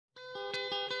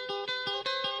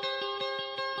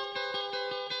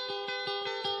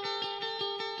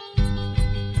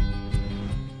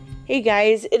Hey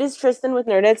guys, it is Tristan with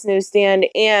Nerdette's NewsStand,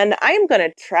 and I'm going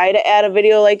to try to add a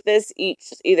video like this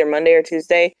either Monday or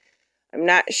Tuesday. I'm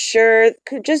not sure,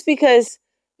 just because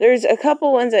there's a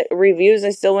couple reviews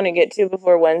I still want to get to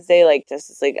before Wednesday, like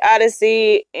Justice League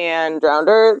Odyssey and Drowned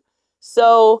Earth.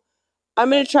 So I'm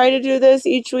going to try to do this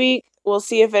each week. We'll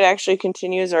see if it actually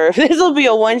continues or if this will be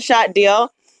a one-shot deal.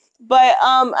 But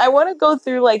I want to go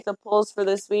through like the polls for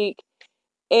this week,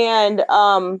 and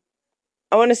I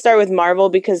want to start with Marvel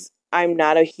because I'm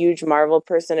not a huge Marvel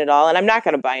person at all, and I'm not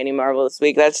going to buy any Marvel this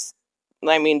week. Just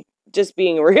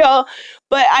being real.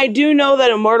 But I do know that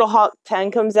Immortal Hulk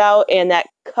 10 comes out, and that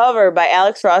cover by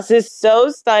Alex Ross is so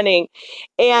stunning.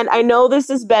 And I know this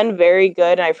has been very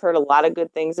good, and I've heard a lot of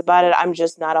good things about it. I'm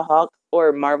just not a Hulk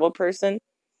or Marvel person.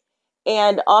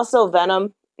 And also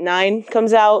Venom 9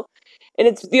 comes out. And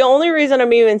it's the only reason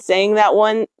I'm even saying that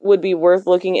one would be worth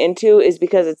looking into is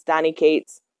because it's Donny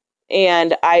Cates.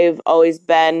 And I've always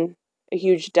been a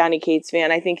huge Donny Cates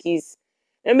fan. I think he's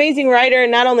an amazing writer.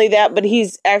 And not only that, but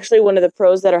he's actually one of the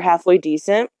pros that are halfway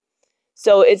decent.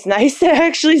 So it's nice to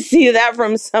actually see that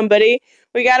from somebody.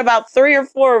 We got about 3 or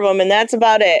 4 of them, and that's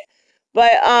about it.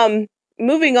 But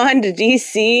moving on to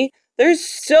DC, there's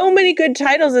so many good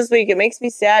titles this week. It makes me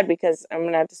sad because I'm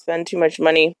going to have to spend too much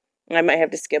money. I might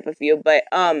have to skip a few. But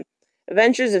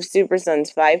Adventures of Super Sons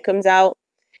 5 comes out.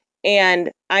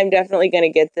 And I'm definitely going to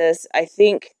get this. I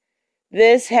think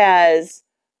this has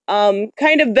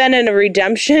kind of been a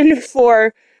redemption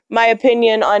for my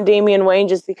opinion on Damian Wayne,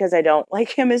 just because I don't like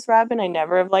him as Robin. I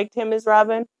never have liked him as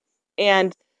Robin.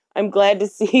 And I'm glad to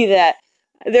see that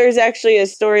there's actually a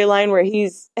storyline where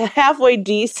he's halfway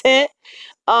decent.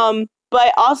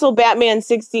 But also Batman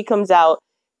 60 comes out.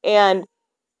 And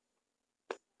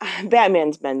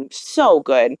Batman's been so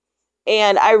good.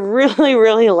 And I really,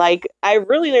 really like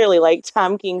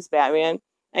Tom King's Batman.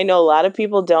 I know a lot of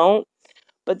people don't,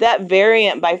 but that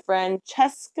variant by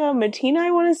Francesca Mattina, I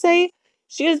want to say,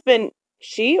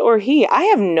 she or he, I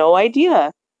have no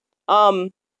idea,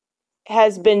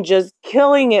 has been just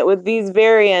killing it with these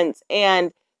variants.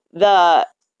 And the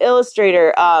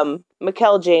illustrator,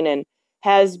 Mikkel Janin,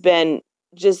 has been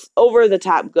just over the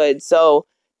top good. So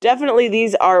definitely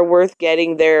these are worth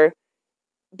getting.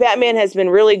 Batman has been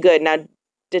really good. Now,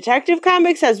 Detective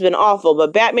Comics has been awful,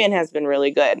 but Batman has been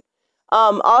really good.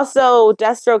 Also,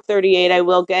 Deathstroke 38 I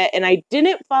will get, and I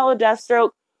didn't follow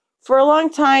Deathstroke for a long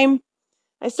time.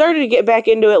 I started to get back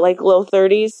into it like low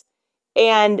 30s,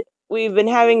 and we've been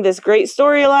having this great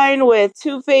storyline with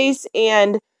Two-Face,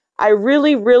 and I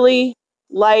really, really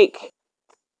like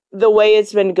the way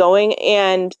it's been going,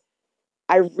 and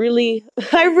I really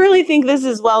think this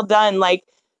is well done. Like,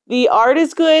 the art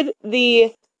is good,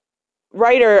 the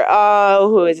writer,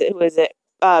 who is it?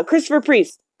 Christopher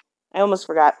Priest. I almost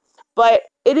forgot. But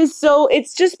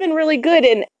it's just been really good.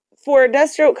 And for a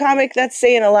Deathstroke comic, that's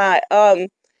saying a lot.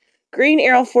 Green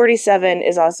Arrow 47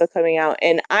 is also coming out,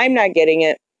 and I'm not getting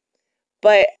it,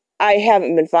 but I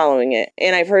haven't been following it,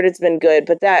 and I've heard it's been good.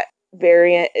 But that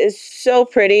variant is so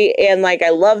pretty, and like I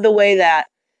love the way that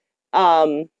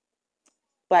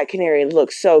Black Canary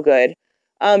looks so good.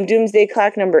 Doomsday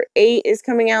Clock number 8 is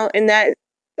coming out, and that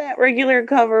regular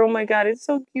cover, oh my god, it's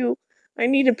so cute. I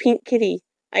need a pink kitty.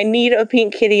 I need a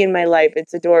pink kitty in my life.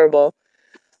 It's adorable.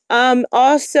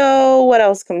 Also, what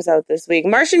else comes out this week?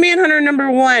 Martian Manhunter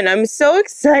number 1. I'm so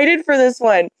excited for this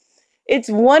one. It's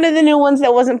one of the new ones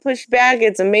that wasn't pushed back.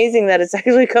 It's amazing that it's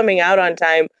actually coming out on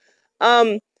time.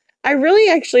 I really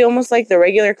actually almost like the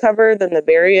regular cover than the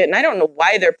variant, and I don't know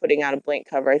why they're putting out a blank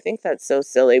cover. I think that's so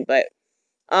silly, but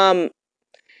the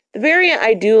variant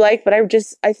I do like, but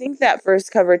I think that first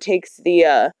cover takes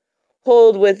the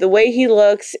hold with the way he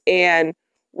looks and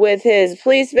with his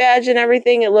police badge and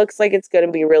everything. It looks like it's going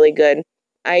to be really good.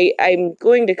 I'm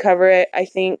going to cover it, I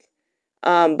think,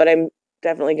 but I'm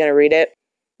definitely going to read it.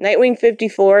 Nightwing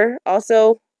 54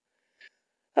 also.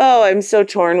 Oh, I'm so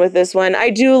torn with this one. I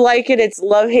do like it. It's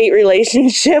love-hate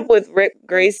relationship with Rick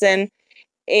Grayson,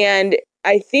 and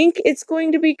I think it's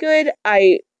going to be good.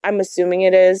 I'm assuming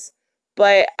it is.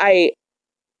 But I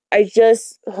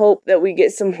just hope that we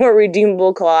get some more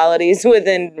redeemable qualities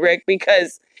within Rick,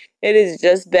 because it has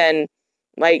just been,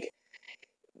 like,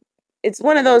 it's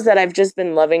one of those that I've just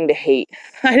been loving to hate.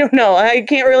 I don't know. I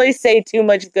can't really say too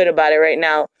much good about it right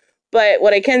now. But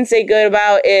what I can say good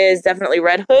about is definitely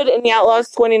Red Hood and the Outlaws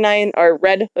 29, or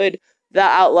Red Hood, the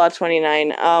Outlaw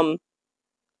 29.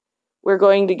 We're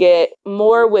going to get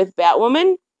more with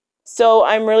Batwoman. So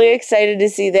I'm really excited to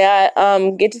see that.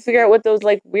 Get to figure out what those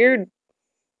like weird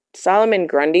Solomon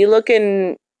Grundy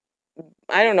looking,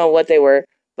 I don't know what they were,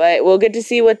 but we'll get to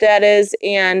see what that is.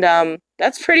 And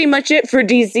that's pretty much it for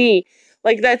DC.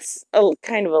 Like, that's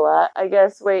kind of a lot, I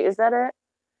guess. Wait, is that it?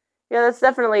 Yeah, that's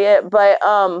definitely it. But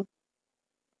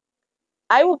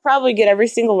I will probably get every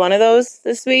single one of those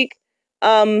this week.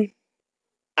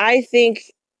 I think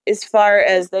as far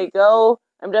as they go,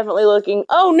 I'm definitely looking.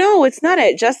 Oh no, it's not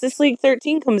it. Justice League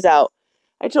 13 comes out.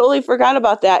 I totally forgot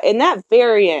about that. And that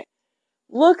variant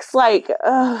looks like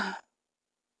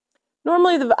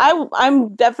normally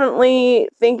I'm definitely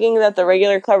thinking that the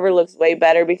regular cover looks way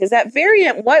better because that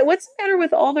variant, what's the matter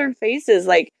with all their faces?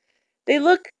 Like, they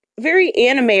look very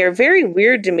anime or very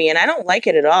weird to me, and I don't like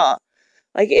it at all.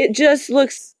 Like, it just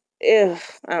looks, I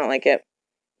don't like it.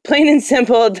 Plain and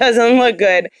simple, it doesn't look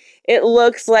good. It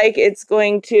looks like it's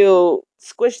going to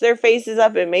squish their faces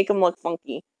up and make them look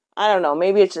funky. I don't know,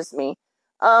 maybe it's just me.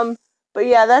 But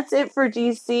yeah, that's it for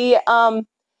DC.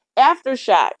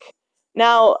 Aftershock.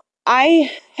 Now,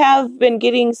 I have been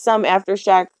getting some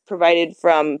Aftershock provided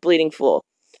from Bleeding Fool.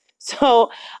 So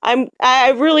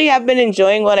I really have been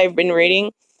enjoying what I've been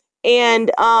reading.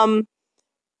 And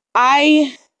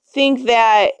I think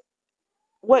that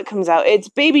what comes out? It's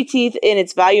Baby Teeth and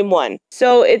it's volume 1.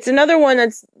 So it's another one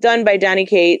that's done by Donny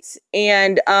Cates,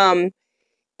 and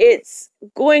it's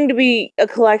going to be a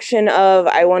collection of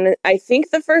I think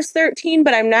the first 13,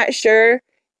 but I'm not sure.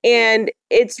 And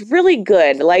it's really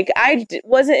good. Like,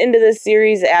 wasn't into this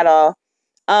series at all.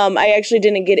 I actually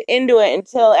didn't get into it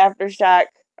until Aftershock,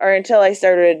 or until I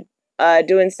started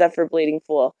doing stuff for Bleeding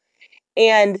Fool.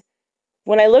 And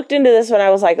when I looked into this one,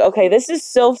 I was like, okay, this is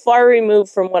so far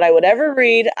removed from what I would ever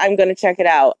read. I'm going to check it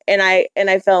out. And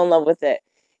I fell in love with it.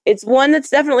 It's one that's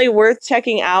definitely worth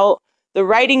checking out. The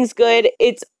writing's good.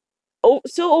 It's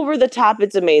so over the top.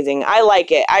 It's amazing. I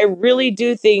like it. I really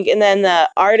do think. And then the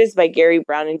art is by Gary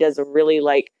Brown. He does a really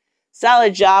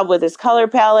solid job with his color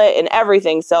palette and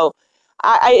everything. So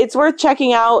it's worth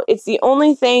checking out. It's the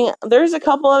only thing. There's a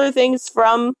couple other things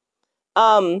from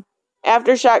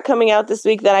Aftershock coming out this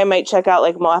week that I might check out,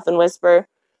 like Moth and Whisper.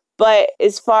 But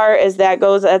as far as that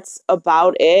goes, that's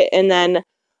about it. And then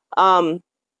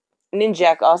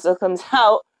Ninjak also comes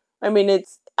out. I mean,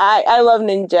 I love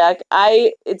Ninjak.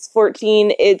 It's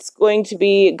 14. It's going to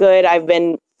be good. I've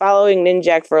been following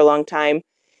Ninjak for a long time.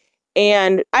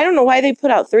 And I don't know why they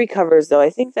put out 3 covers, though. I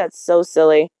think that's so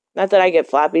silly. Not that I get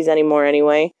floppies anymore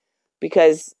anyway,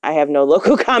 because I have no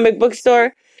local comic book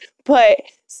store. But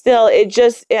still, it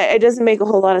doesn't make a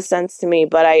whole lot of sense to me.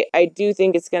 But I do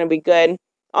think it's going to be good.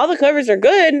 All the covers are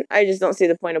good. I just don't see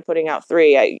the point of putting out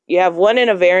 3. You have one in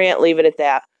a variant, leave it at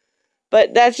that.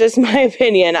 But that's just my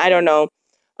opinion. I don't know.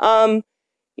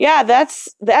 Yeah, that's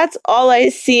all I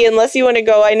see. Unless you want to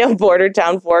go, I know Border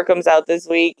Town 4 comes out this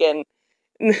week and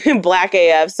Black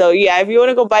AF. So yeah, if you want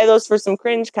to go buy those for some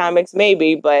cringe comics,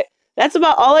 maybe. But that's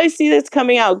about all I see that's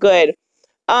coming out good.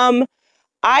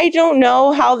 I don't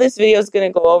know how this video is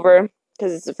going to go over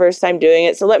because it's the first time doing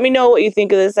it. So let me know what you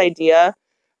think of this idea.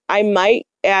 I might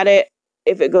add it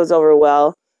if it goes over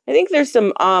well. I think there's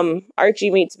some Archie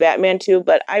meets Batman too,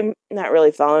 but I'm not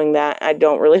really following that. I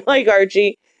don't really like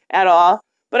Archie at all,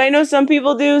 but I know some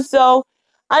people do. So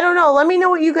I don't know. Let me know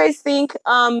what you guys think.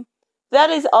 That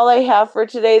is all I have for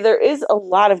today. There is a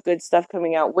lot of good stuff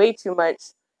coming out. Way too much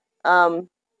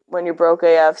when you're broke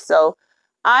AF. So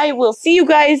I will see you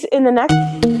guys in the next